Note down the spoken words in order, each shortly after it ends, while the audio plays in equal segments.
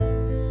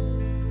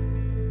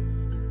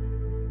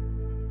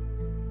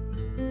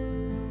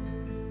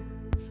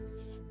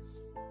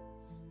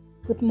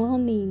Good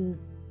morning,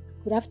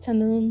 good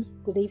afternoon,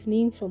 good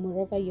evening from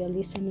wherever you're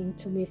listening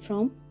to me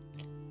from.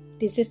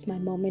 This is my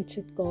moment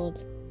with God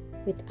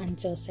with Anne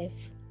Joseph.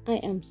 I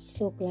am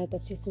so glad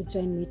that you could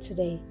join me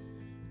today.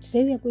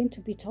 Today we are going to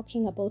be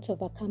talking about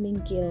overcoming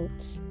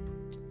guilt.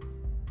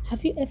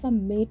 Have you ever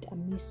made a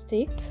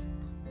mistake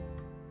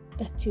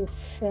that you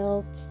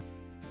felt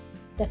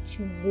that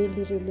you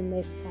really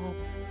messed up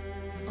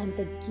and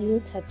the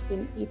guilt has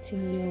been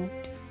eating you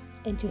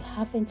and you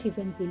haven't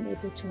even been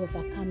able to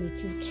overcome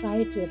it? You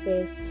tried your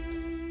best,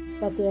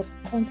 but there's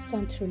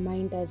constant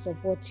reminders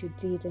of what you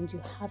did and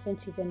you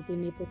haven't even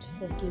been able to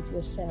forgive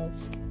yourself.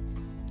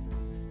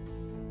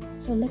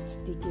 So let's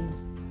dig in.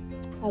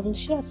 I will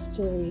share a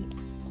story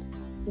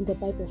in the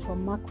Bible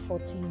from Mark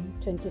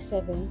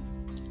 14:27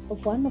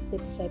 of one of the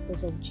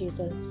disciples of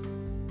Jesus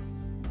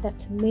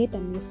that made a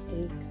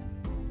mistake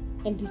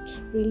and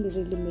it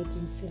really made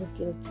him feel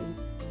guilty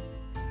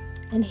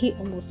and he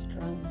almost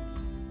drowned.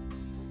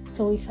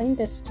 So we find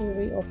the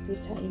story of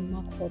Peter in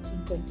Mark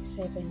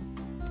 14:27.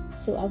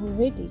 So I will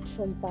read it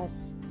from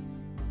verse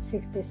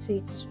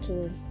 66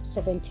 to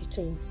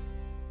 72.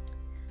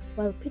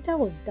 While Peter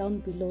was down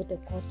below the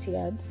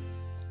courtyard,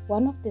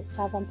 one of the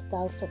servant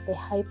girls of the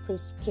high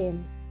priest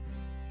came,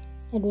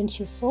 and when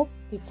she saw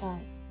Peter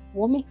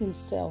warming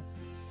himself,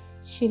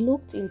 she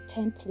looked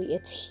intently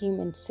at him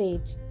and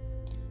said,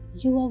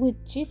 "You are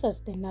with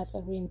Jesus the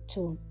Nazarene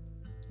too."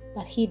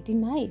 But he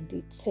denied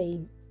it,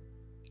 saying,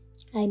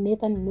 "I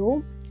neither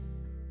know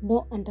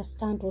nor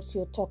understand what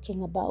you're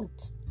talking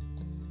about."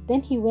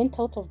 Then he went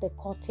out of the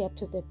courtyard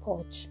to the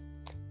porch,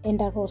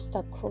 and a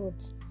rooster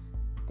crowed.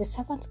 The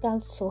servant girl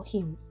saw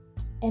him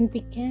and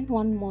began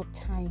one more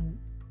time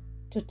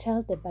to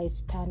tell the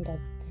bystander,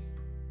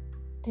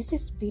 "This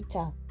is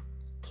Peter.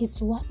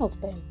 He's one of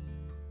them."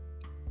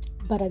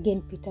 But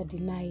again Peter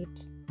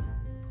denied.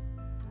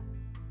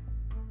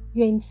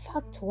 "You're in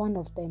fact one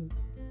of them.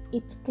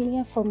 It's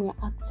clear from your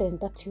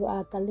accent that you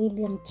are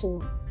Galilean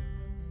too."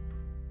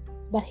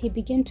 But he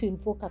began to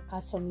invoke a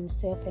curse on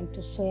himself and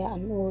to swear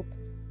an oath,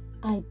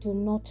 "I do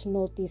not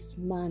know this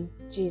man,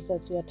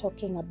 Jesus, we are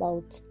talking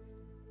about."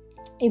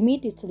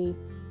 Immediately,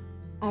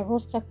 a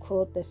rooster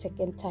crowed the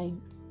second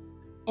time,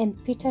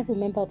 and Peter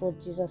remembered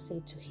what Jesus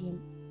said to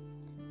him,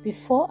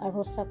 "Before a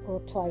rooster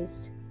crowed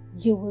twice,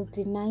 you will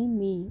deny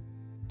me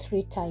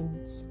 3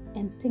 times."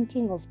 And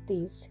thinking of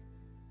this,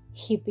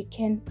 he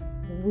began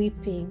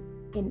weeping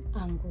in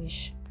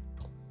anguish.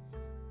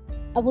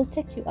 I will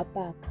take you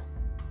aback.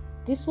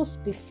 This was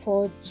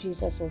before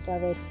Jesus was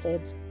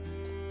arrested.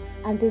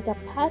 And there's a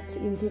part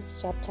in this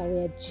chapter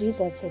where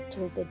Jesus had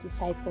told the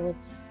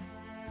disciples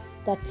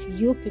that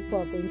you people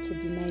are going to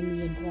deny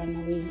me and run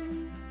away.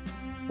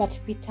 But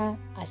Peter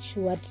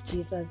assured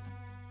Jesus,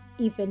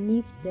 even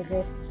if the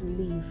rest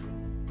leave,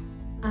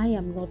 I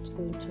am not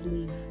going to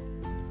leave.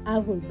 I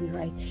will be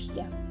right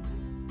here.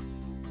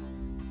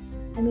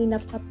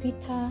 After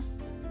Peter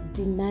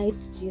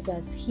denied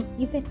Jesus, he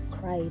even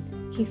cried.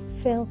 He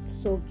felt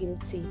so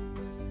guilty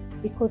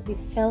because he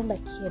felt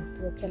like he had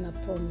broken a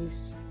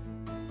promise.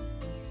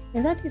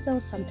 And that is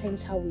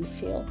sometimes how we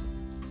feel.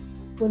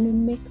 When we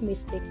make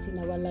mistakes in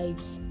our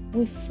lives,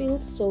 we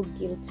feel so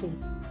guilty.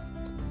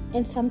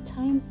 And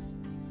sometimes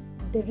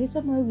the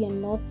reason why we are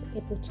not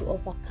able to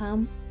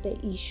overcome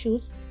the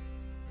issues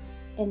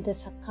and the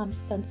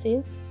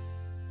circumstances,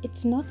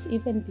 it's not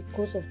even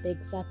because of the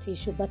exact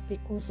issue, but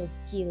because of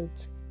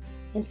guilt.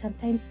 And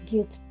sometimes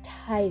guilt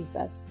ties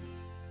us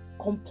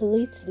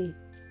completely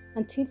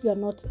until you are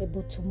not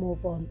able to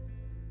move on.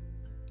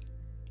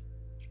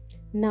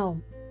 Now,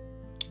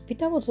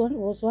 Peter was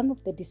one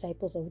of the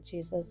disciples of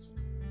Jesus.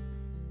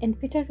 And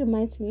Peter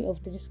reminds me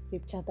of the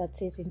scripture that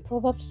says in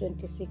Proverbs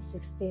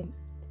 26:16,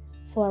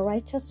 "For a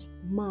righteous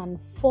man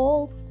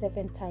falls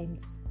 7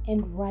 times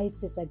and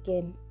rises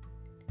again,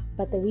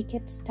 but the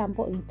wicked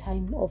stumble in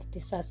time of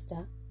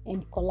disaster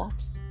and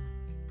collapse."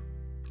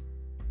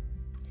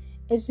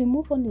 As we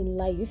move on in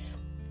life,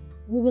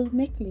 we will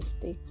make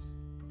mistakes.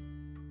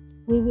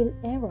 We will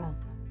err.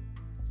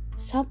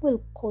 Some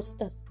will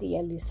cost us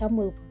dearly. Some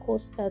will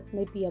cost us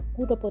maybe a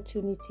good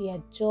opportunity,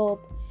 a job,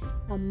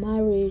 a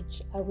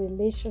marriage, a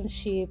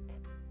relationship.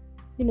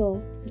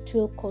 It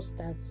will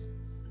cost us.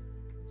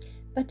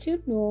 But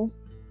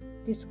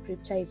this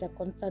scripture is a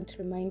constant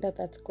reminder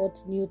that God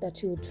knew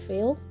that you would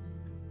fail.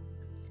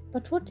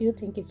 But what do you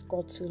think is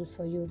God's will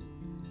for you?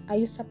 Are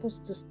you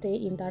supposed to stay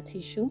in that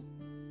issue?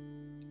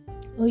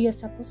 Or you're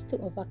supposed to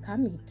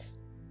overcome it?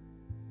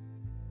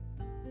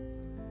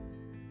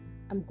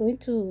 I'm going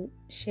to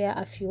share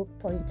a few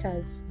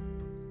pointers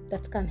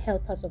that can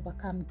help us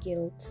overcome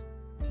guilt,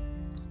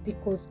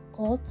 because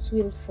God's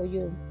will for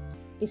you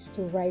is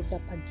to rise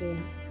up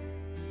again.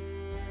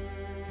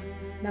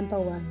 Number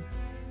 1,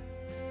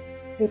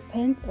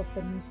 repent of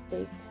the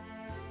mistake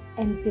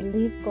and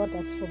believe God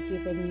has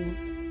forgiven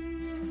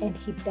you and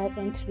He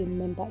doesn't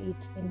remember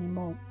it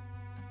anymore.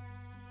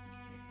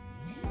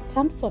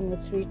 Psalm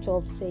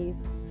 3:12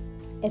 says,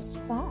 "As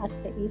far as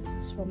the east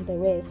is from the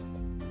west,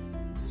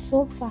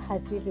 so far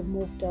has He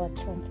removed our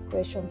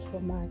transgressions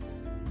from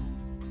us."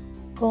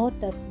 God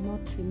does not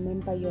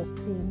remember your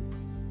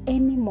sins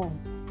anymore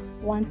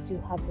once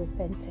you have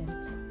repented.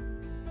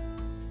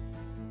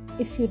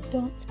 If you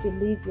don't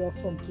believe you're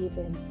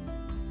forgiven,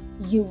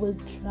 you will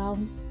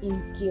drown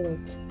in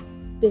guilt.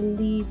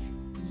 Believe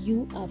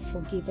you are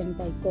forgiven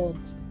by God.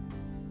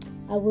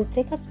 I will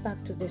take us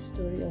back to the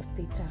story of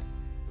Peter.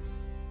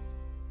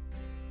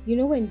 You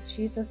know, when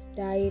Jesus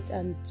died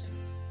and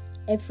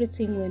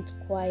everything went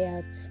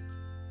quiet,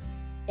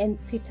 and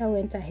Peter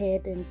went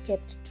ahead and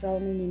kept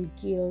drowning in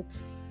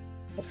guilt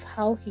of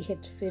how he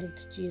had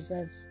failed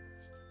Jesus.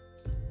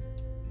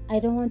 I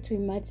don't want to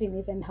imagine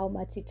even how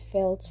much it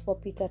felt for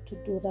Peter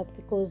to do that,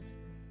 because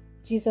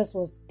Jesus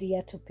was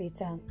dear to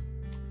Peter.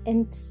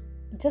 And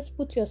just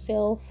put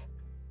yourself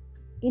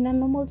in a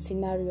normal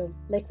scenario,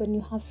 like when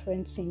you have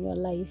friends in your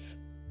life,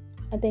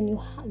 and then you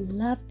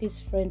love these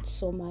friends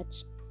so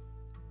much,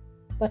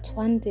 but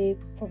one day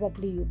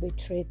probably you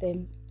betray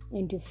them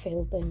and you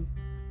fail them.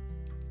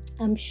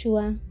 I'm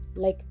sure,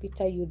 like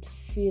Peter, you'd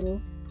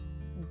feel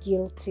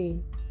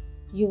guilty.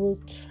 You will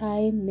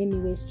try many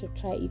ways to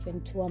try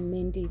even to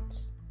amend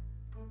it.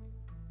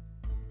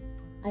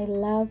 I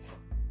love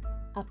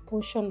a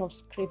portion of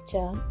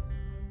scripture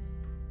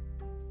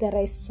that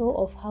I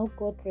saw of how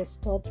God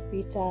restored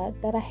Peter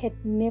that I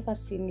had never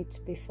seen it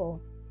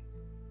before.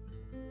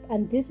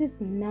 And this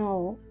is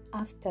now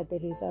after the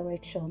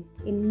resurrection.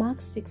 In Mark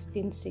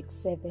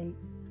 16:6-7.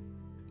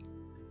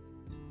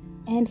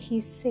 And he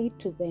said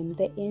to them,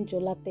 the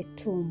angel at the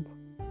tomb,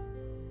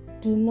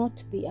 "Do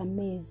not be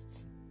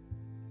amazed.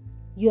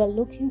 You are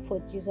looking for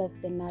Jesus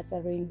the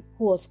Nazarene,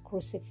 who was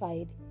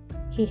crucified.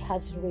 He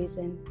has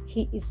risen.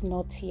 He is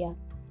not here.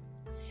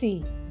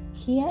 See,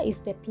 here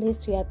is the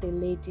place where they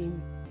laid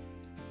him.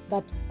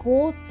 But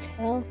go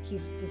tell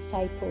his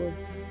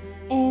disciples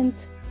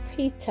and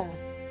Peter,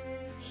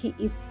 he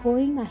is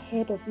going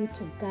ahead of you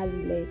to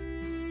Galilee.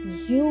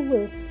 You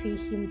will see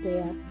him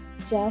there,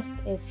 just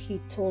as he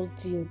told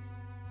you."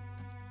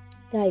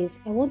 Guys,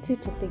 I want you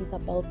to think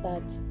about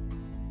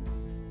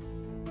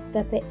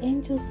that the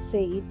angel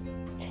said,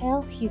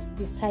 tell his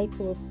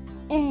disciples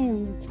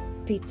and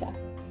Peter.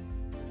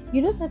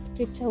 You know that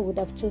scripture would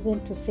have chosen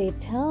to say,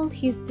 tell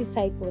his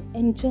disciples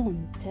and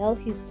John, tell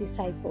his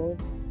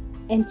disciples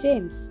and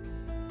James.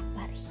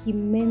 But he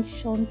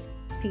mentioned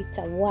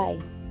Peter. Why?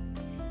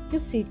 You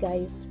see,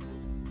 guys,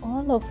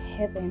 all of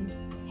heaven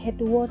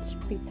had watched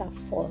Peter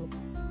fall,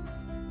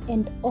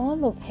 and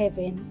all of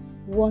heaven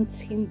wants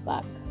him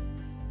back.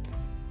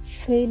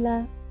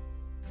 Failure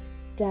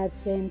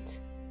doesn't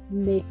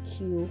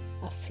make you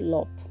a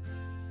flop.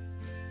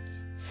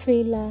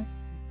 Failure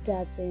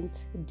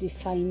doesn't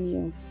define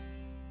you.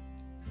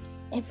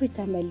 Every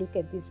time I look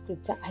at this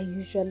scripture, I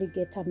usually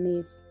get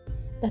amazed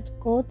that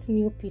God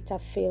knew Peter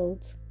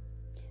failed,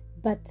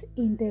 but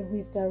in the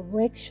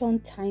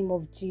resurrection time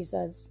of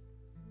Jesus,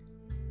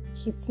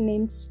 his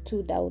name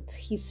stood out.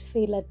 His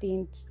failure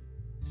didn't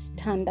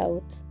stand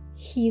out.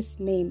 His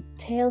name,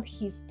 tell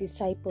his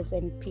disciples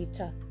and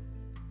Peter.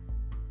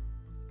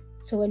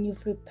 So when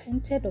you've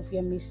repented of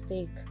your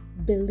mistake,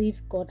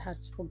 believe God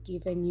has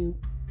forgiven you.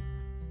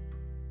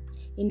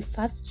 In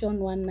 1 John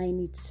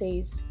 1:9 it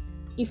says,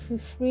 if we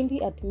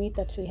freely admit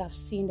that we have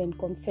sinned and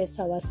confess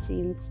our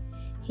sins,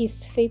 he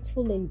is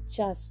faithful and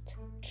just,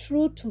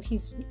 true to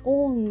his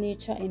own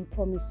nature and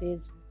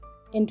promises,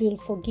 and will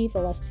forgive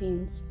our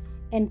sins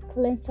and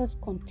cleanse us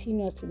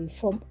continuously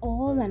from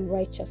all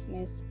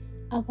unrighteousness,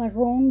 our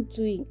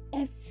wrongdoing,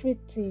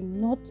 everything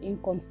not in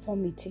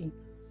conformity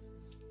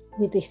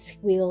with his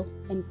will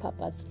and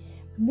purpose.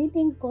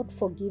 Meaning God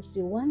forgives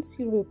you. Once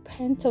you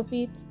repent of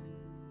it,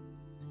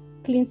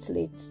 clean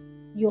slate,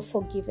 you're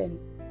forgiven.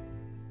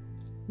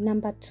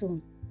 Number 2,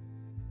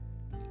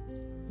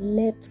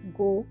 let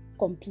go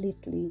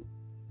completely.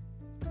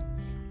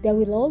 There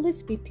will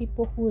always be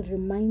people who will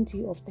remind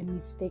you of the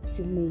mistakes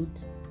you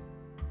made.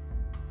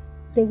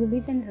 They will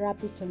even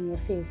rub it on your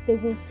face. They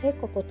will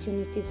take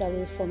opportunities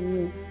away from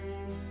you.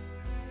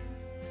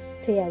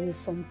 Stay away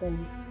from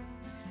them.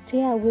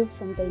 Stay away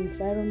from the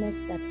environments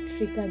that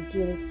trigger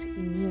guilt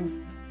in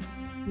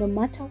you. No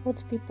matter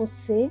what people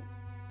say,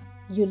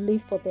 you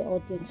live for the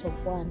audience of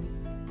one,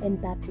 and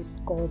that is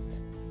God.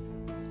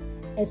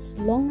 As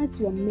long as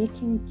you are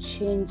making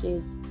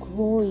changes,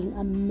 growing,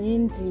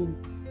 amending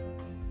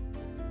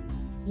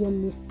your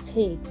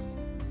mistakes,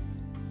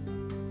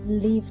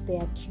 leave the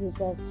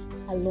accusers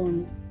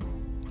alone.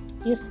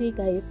 You see,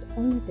 guys,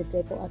 only the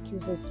devil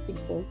accuses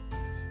people.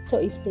 So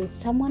if there's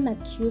someone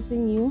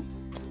accusing you,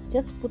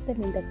 just put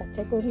them in the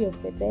category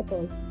of the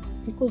devil,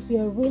 because you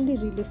are really,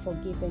 really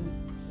forgiven.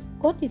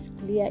 God is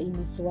clear in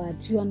his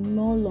words. You are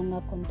no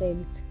longer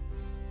condemned.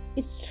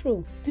 It's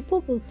true.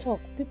 People will talk.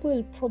 People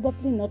will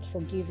probably not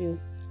forgive you.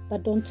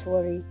 But don't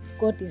worry.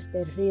 God is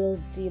the real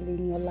deal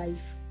in your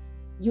life.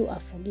 You are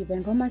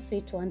forgiven. Romans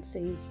 8:1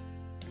 says,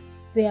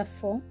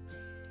 therefore,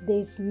 there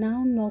is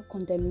now no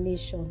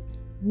condemnation,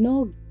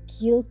 no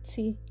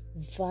guilty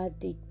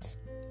verdict,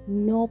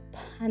 no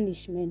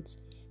punishment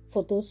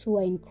for those who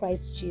are in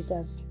Christ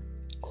Jesus,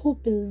 who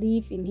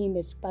believe in him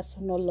as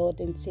personal Lord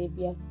and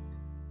Savior.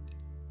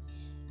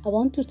 I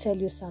want to tell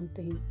you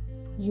something.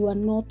 You are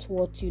not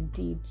what you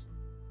did.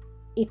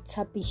 It's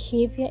a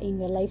behavior in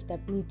your life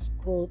that needs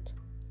growth.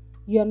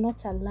 You're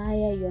not a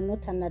liar, you're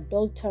not an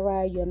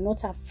adulterer, you're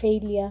not a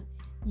failure.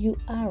 You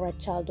are a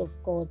child of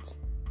God.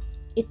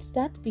 It's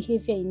that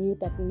behavior in you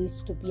that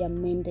needs to be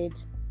amended.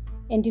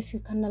 And if you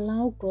can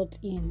allow God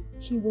in,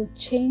 He will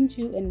change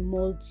you and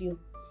mold you.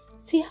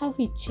 See how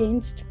He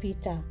changed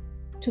Peter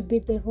to be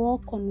the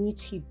rock on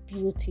which He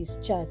built His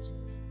church,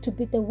 to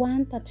be the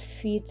one that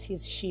feeds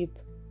His sheep.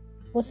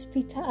 Was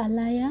Peter a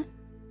liar?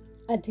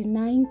 A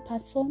denying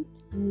person?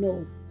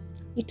 No.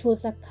 It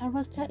was a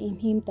character in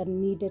him that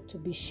needed to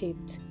be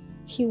shaped.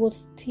 He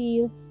was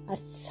still a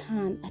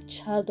son, a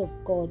child of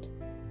God.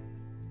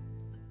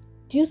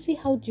 Do you see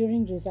how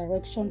during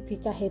resurrection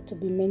Peter had to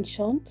be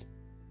mentioned?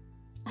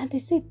 And they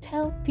said,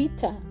 tell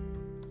Peter.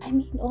 I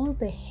mean, all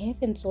the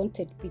heavens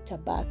wanted Peter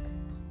back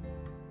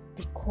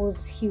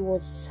because he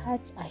was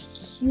such a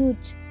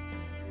huge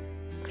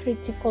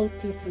critical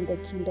piece in the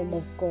kingdom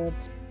of God.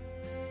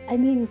 I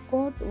mean,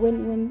 God,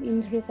 when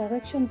in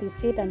resurrection they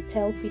said and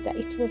tell Peter,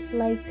 it was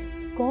like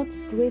God's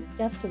grace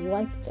just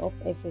wiped off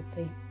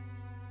everything.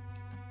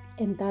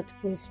 And that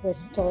grace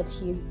restored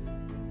him.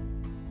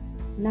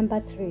 Number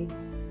 3,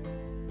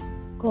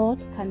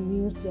 God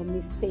can use your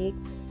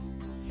mistakes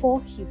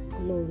for His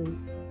glory.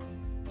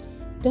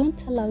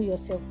 Don't allow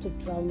yourself to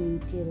drown in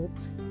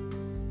guilt,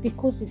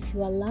 because if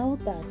you allow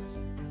that,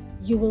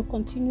 you will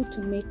continue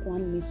to make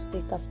one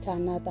mistake after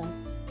another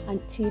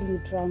until you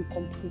drown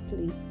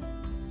completely.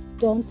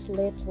 Don't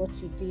let what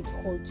you did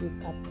hold you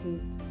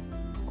captive.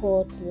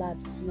 God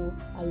loves you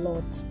a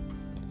lot.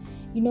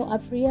 You know,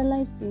 I've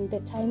realized in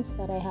the times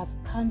that I have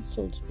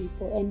counseled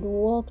people and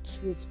worked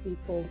with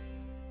people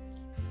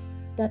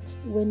that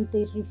when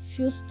they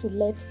refuse to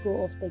let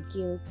go of the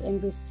guilt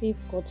and receive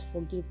God's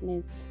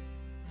forgiveness,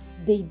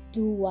 they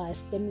do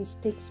worse. The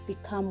mistakes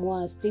become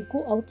worse. They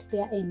go out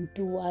there and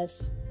do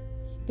worse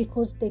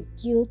because the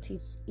guilt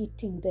is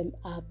eating them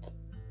up.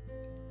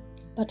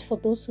 But for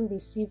those who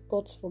receive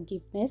God's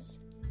forgiveness,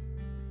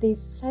 there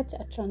is such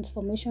a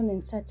transformation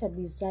and such a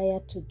desire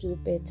to do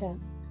better.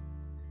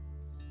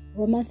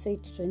 Romans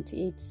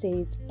 8:28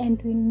 says,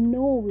 and we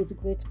know with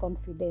great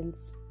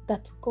confidence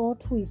that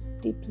God, who is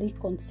deeply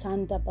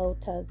concerned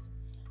about us,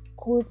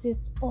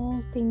 causes all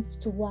things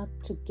to work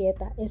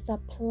together as a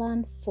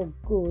plan for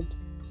good,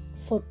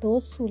 for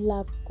those who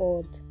love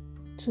God,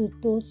 to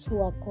those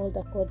who are called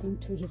according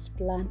to His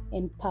plan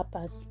and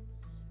purpose.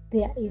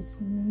 There is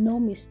no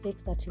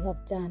mistake that you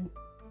have done,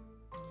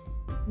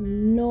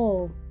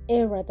 no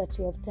error that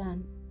you have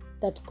done,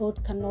 that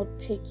God cannot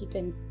take it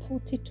and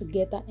put it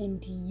together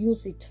and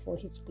use it for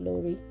His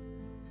glory.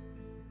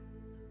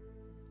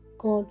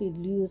 God will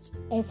use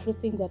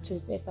everything that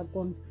you've ever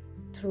gone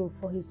through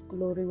for His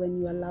glory when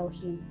you allow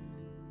Him.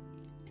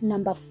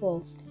 Number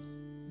 4,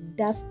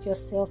 dust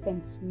yourself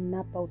and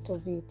snap out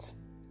of it.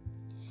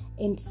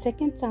 In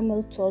 2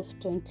 Samuel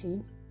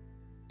 12:20,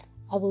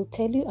 I will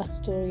tell you a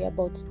story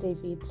about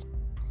David.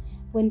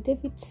 When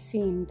David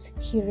sinned,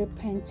 he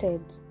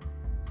repented,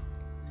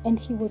 and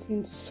he was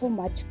in so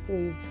much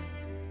grief.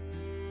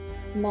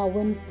 Now,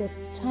 when the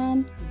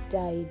son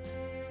died,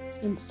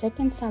 in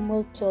 2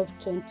 Samuel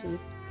 12:20,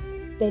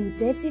 then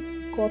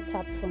David got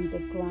up from the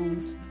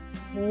ground,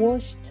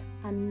 washed,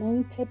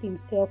 anointed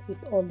himself with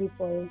olive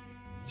oil,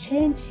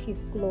 changed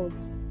his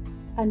clothes,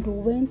 and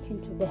went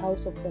into the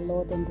house of the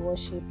Lord and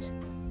worshipped.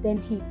 Then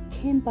he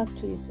came back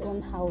to his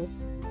own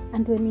house,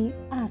 and when he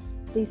asked,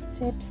 they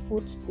set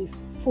food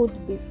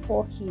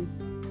before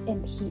him,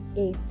 and he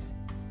ate.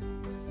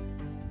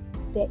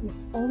 There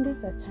is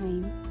always a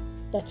time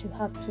that you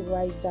have to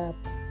rise up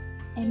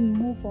and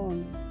move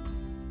on.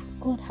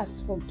 God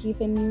has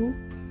forgiven you.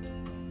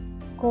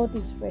 God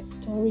is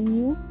restoring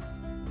you.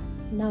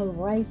 Now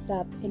rise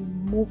up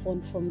and move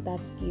on from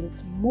that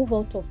guilt. Move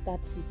out of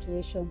that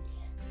situation.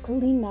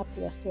 Clean up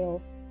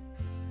yourself.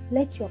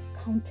 Let your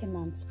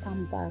countenance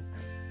come back.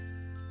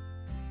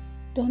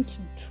 Don't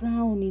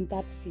drown in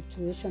that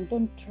situation.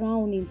 Don't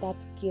drown in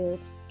that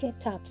guilt.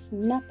 Get up,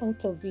 snap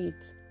out of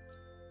it.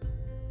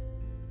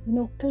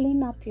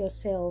 Clean up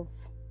yourself.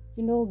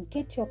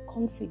 Get your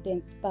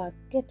confidence back.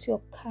 Get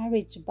your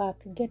courage back.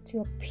 Get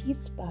your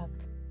peace back.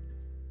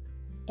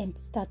 And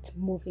start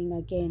moving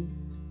again.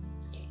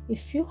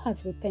 If you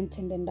have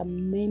repented and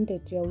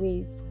amended your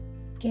ways,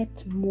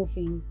 get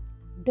moving.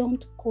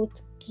 Don't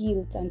coat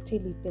guilt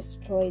until it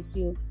destroys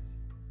you.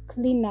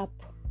 Clean up.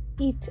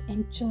 Eat,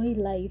 enjoy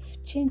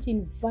life, change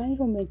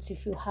environments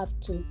if you have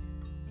to.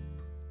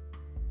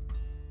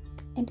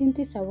 And in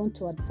this, I want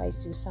to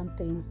advise you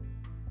something.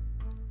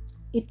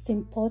 It's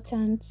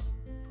important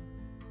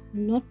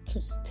not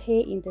to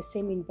stay in the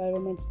same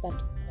environments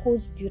that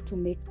caused you to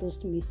make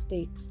those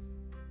mistakes.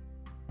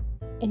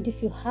 And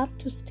if you have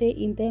to stay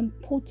in them,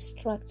 put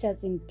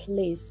structures in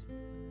place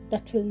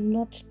that will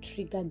not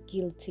trigger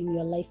guilt in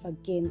your life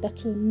again,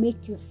 that will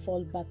make you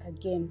fall back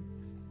again.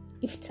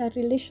 If it's a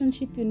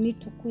relationship you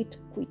need to quit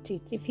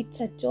it. If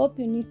it's a job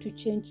you need to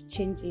change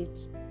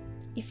it.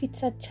 If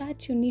it's a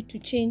church you need to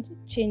change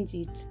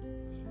it.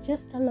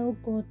 Just allow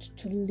God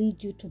to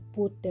lead you to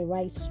put the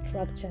right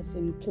structures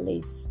in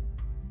place.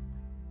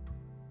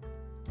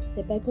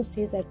 The Bible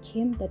says, I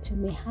came that you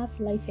may have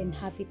life and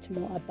have it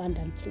more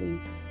abundantly.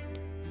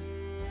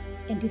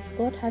 And if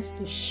God has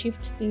to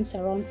shift things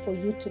around for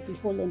you to be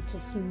whole and to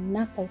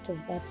snap out of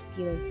that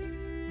guilt,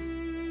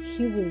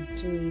 He will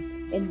do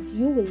it, and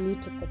you will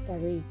need to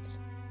cooperate.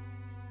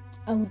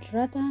 I would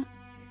rather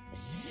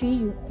see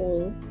you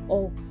whole,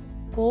 or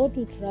God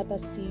would rather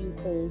see you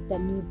whole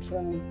than you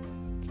drown.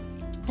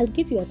 I'll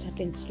give you a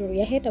certain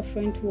story. I had a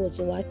friend who was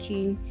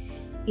working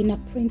in a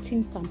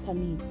printing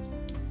company,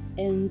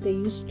 and they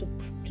used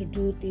to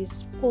do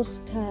these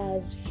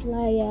posters,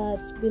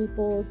 flyers,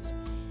 billboards.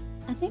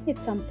 I think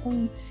at some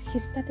point he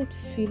started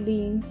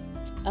feeling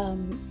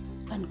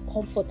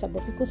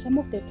uncomfortable because some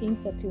of the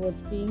things that he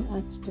was being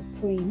asked to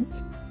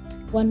print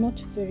were not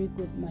very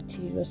good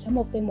material. Some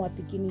of them were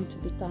beginning to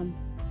become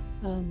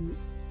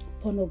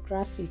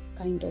pornographic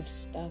kind of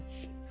stuff,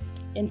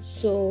 and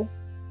so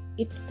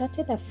it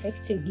started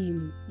affecting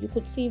him. You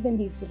could see even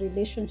his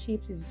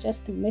relationships is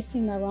just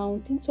messing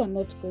around. Things were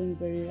not going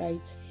very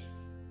right.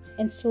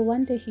 And so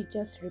one day he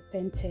just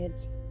repented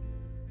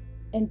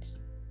and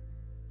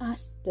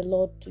asked the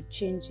Lord to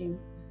change him.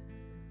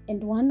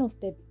 And one of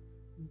the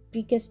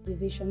biggest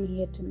decisions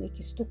he had to make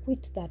is to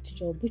quit that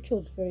job, which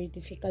was very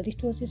difficult.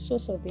 It was his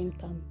source of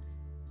income.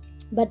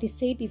 But he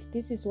said, if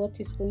this is what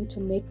is going to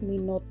make me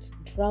not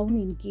drown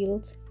in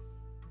guilt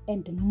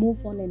and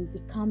move on and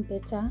become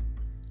better,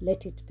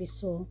 let it be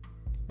so.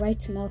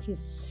 Right now, he's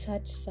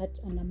such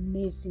an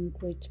amazing,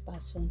 great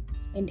person,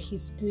 and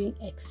he's doing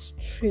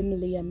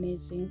extremely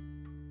amazing.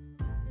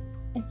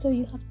 And so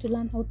you have to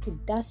learn how to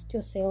dust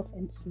yourself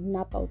and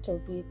snap out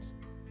of it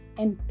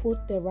and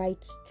put the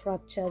right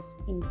structures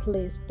in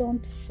place.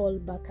 Don't fall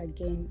back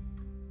again.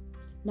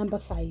 Number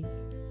 5,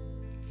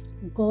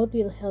 God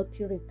will help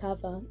you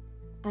recover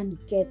and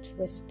get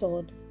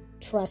restored.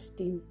 Trust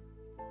Him.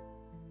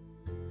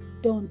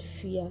 Don't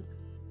fear.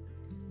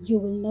 You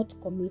will not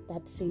commit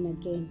that sin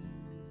again.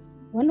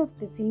 One of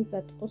the things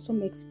that also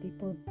makes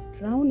people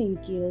drown in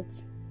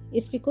guilt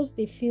is because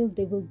they feel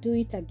they will do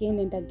it again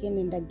and again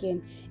and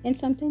again. And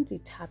sometimes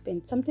it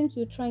happens. Sometimes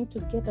you're trying to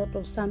get out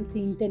of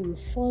something, then you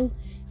fall,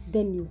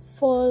 then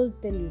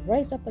you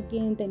rise up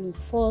again, then you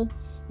fall.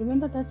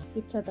 Remember that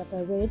scripture that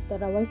I read,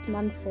 that a wise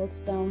man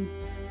falls down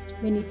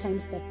many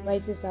times but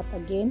rises up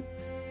again?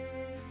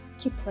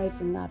 Keep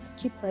rising up.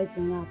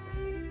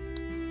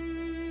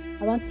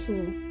 I want to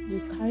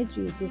encourage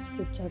you with these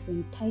scriptures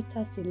in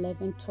Titus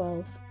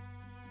 11:12,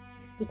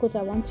 because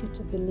I want you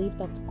to believe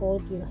that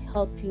God will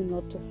help you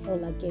not to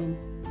fall again.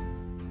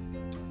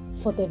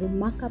 For the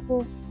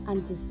remarkable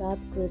and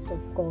deserved grace of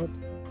God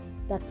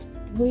that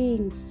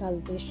brings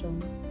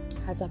salvation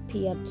has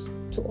appeared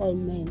to all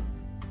men.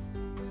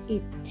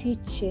 It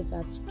teaches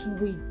us to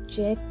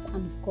reject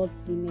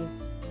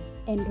ungodliness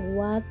and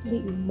worldly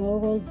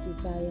immoral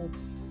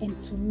desires,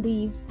 and to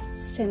live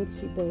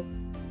sensible,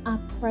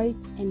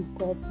 upright, and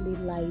godly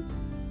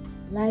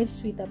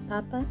lives with a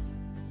purpose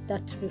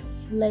that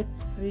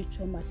reflects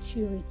spiritual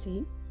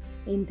maturity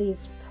in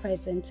this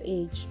present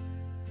age.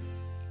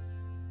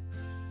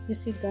 You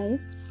see,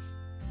 guys,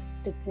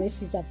 the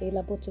grace is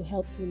available to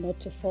help you not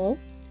to fall.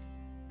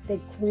 The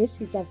grace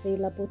is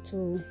available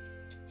to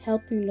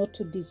help you not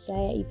to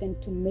desire even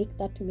to make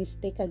that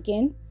mistake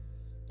again.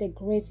 The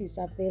grace is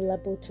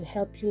available to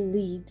help you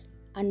lead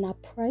an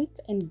upright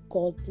and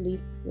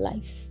godly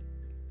life.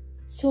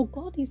 So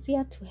God is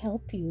here to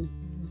help you.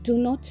 Do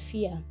not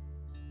fear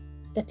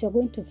that you're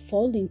going to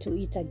fall into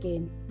it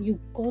again. You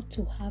got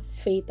to have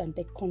faith and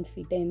the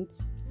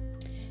confidence.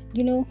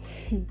 You know,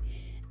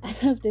 I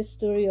love the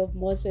story of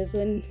Moses.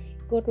 When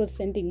God was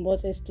sending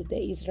Moses to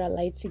the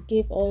Israelites, he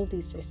gave all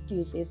these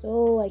excuses.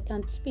 Oh, I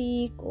can't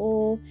speak.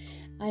 Oh,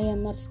 I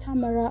am a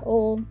stammerer.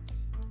 Oh,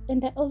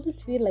 and I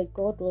always feel like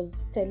God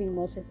was telling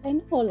Moses, I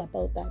know all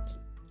about that.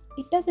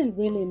 It doesn't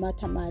really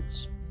matter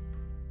much,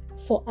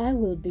 for I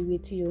will be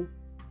with you.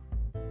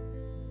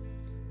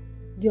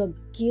 Your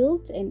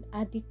guilt and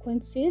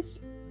adequacies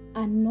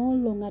are no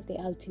longer the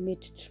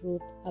ultimate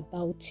truth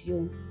about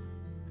you.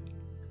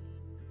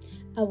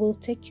 I will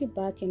take you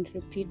back and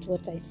repeat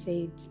what I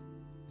said.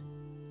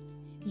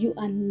 You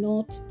are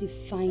not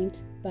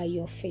defined by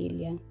your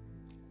failure,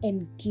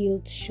 and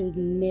guilt should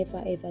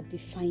never ever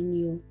define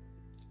you.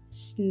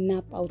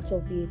 Snap out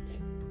of it.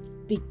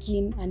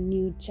 Begin a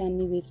new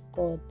journey with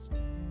God.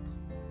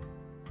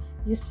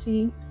 You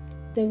see,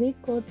 the way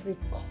God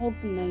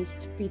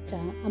recognized Peter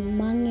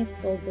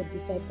amongst all the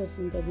disciples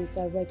in the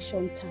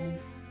resurrection time,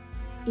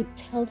 it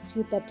tells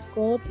you that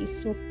God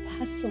is so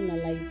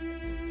personalized,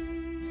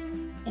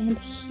 and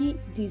He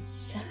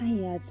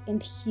desires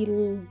and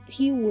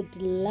He would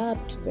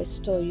love to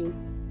restore you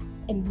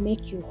and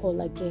make you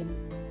whole again.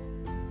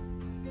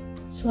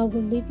 So I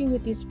will leave you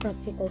with these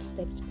practical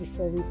steps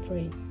before we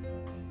pray.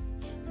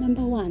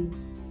 Number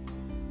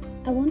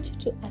 1, I want you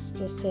to ask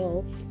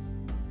yourself,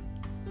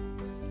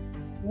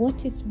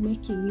 what is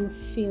making you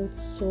feel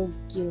so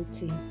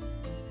guilty?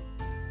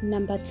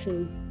 Number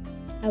 2,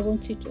 I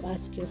want you to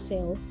ask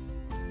yourself,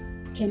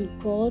 Can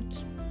God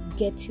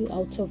get you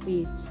out of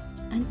it?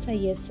 Answer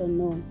yes or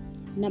no.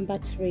 Number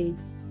 3,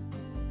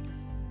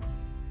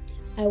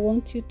 I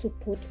want you to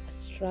put a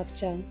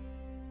structure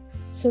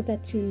so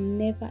that you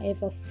never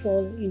ever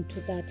fall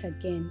into that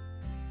again.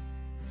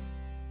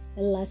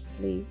 And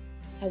lastly,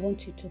 I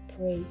want you to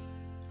pray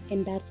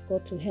and ask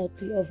God to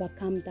help you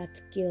overcome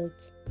that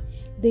guilt.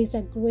 There's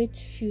a great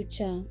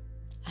future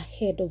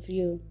ahead of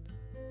you.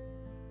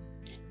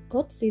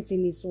 God says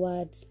in His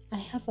words, I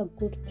have a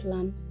good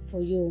plan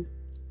for you.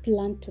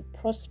 Plan to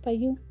prosper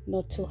you,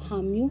 not to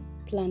harm you.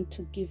 Plan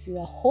to give you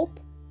a hope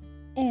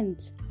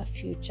and a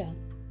future.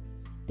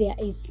 There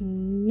is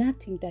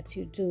nothing that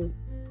you do,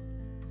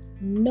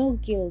 no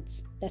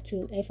guilt that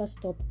will ever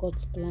stop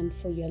God's plan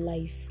for your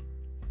life.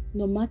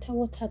 No matter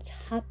what has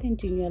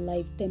happened in your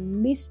life, the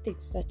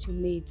mistakes that you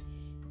made,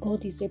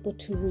 God is able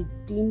to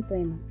redeem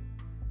them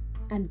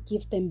and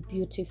give them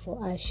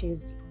beautiful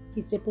ashes.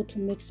 He's able to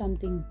make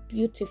something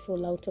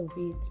beautiful out of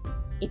it.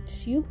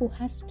 It's you who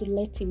has to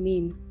let Him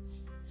in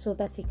so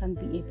that He can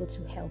be able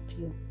to help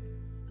you.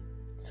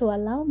 So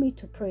allow me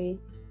to pray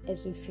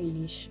as we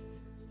finish.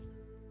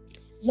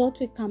 Lord,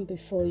 we come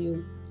before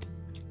you.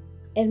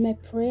 And my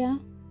prayer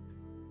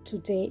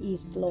today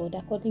is, Lord,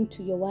 according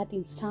to your word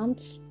in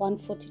Psalms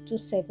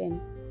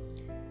 142:7,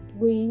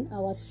 bring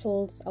our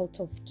souls out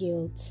of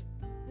guilt,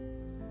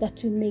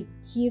 that we may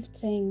give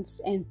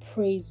thanks and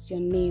praise your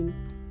name,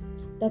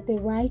 that the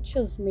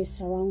righteous may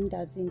surround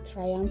us in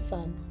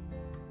triumphal,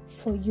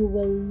 for you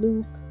will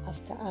look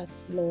after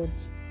us, Lord.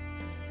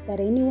 That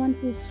anyone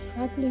who is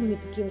struggling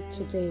with guilt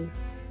today,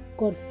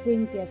 God,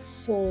 bring their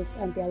souls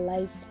and their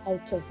lives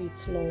out of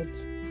it, Lord.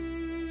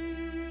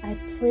 I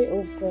pray,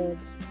 O God,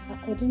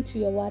 according to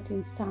your word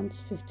in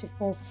Psalms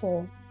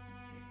 54:4,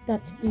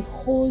 that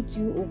behold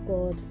you, O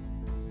God,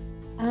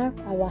 are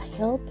our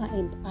helper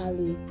and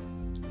ally.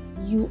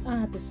 You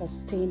are the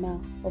sustainer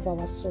of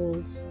our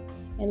souls.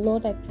 And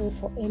Lord, I pray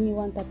for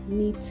anyone that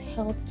needs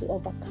help to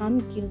overcome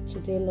guilt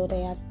today, Lord,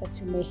 I ask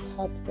that you may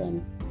help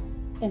them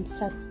and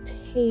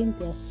sustain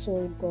their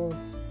soul, God.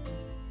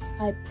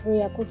 I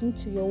pray according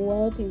to your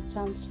word in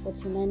Psalms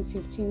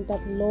 49:15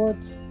 that, Lord,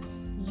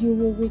 you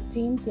will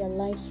redeem their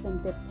lives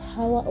from the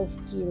power of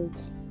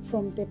guilt,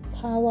 from the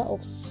power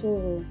of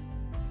sorrow,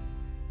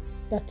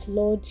 that,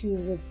 Lord, you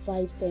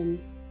revive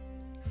them,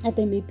 that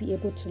they may be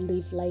able to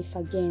live life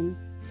again.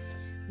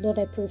 Lord,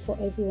 I pray for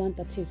everyone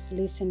that is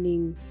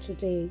listening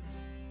today,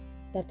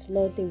 that,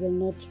 Lord, they will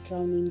not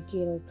drown in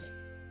guilt.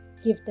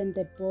 Give them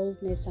the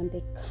boldness and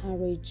the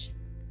courage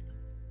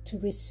to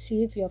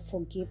receive your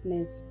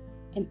forgiveness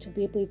and to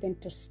be able even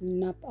to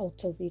snap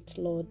out of it,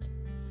 Lord.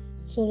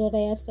 So, Lord,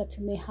 I ask that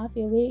you may have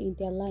your way in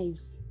their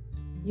lives.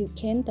 You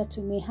can, that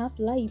you may have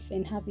life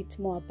and have it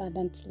more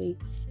abundantly.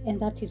 And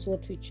that is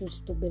what we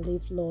choose to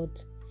believe, Lord.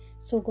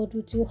 So, God,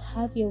 would you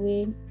have your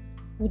way?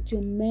 Would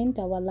you mend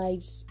our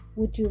lives?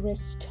 Would you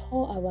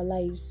restore our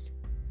lives?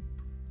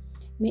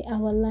 May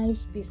our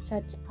lives be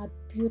such a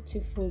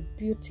beautiful,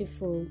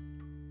 beautiful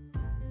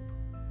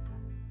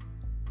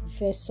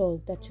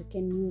vessel that you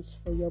can use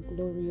for your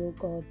glory, O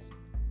God.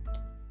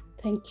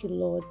 Thank you,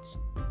 Lord.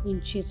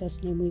 In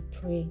Jesus' name we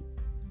pray.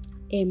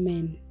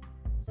 Amen.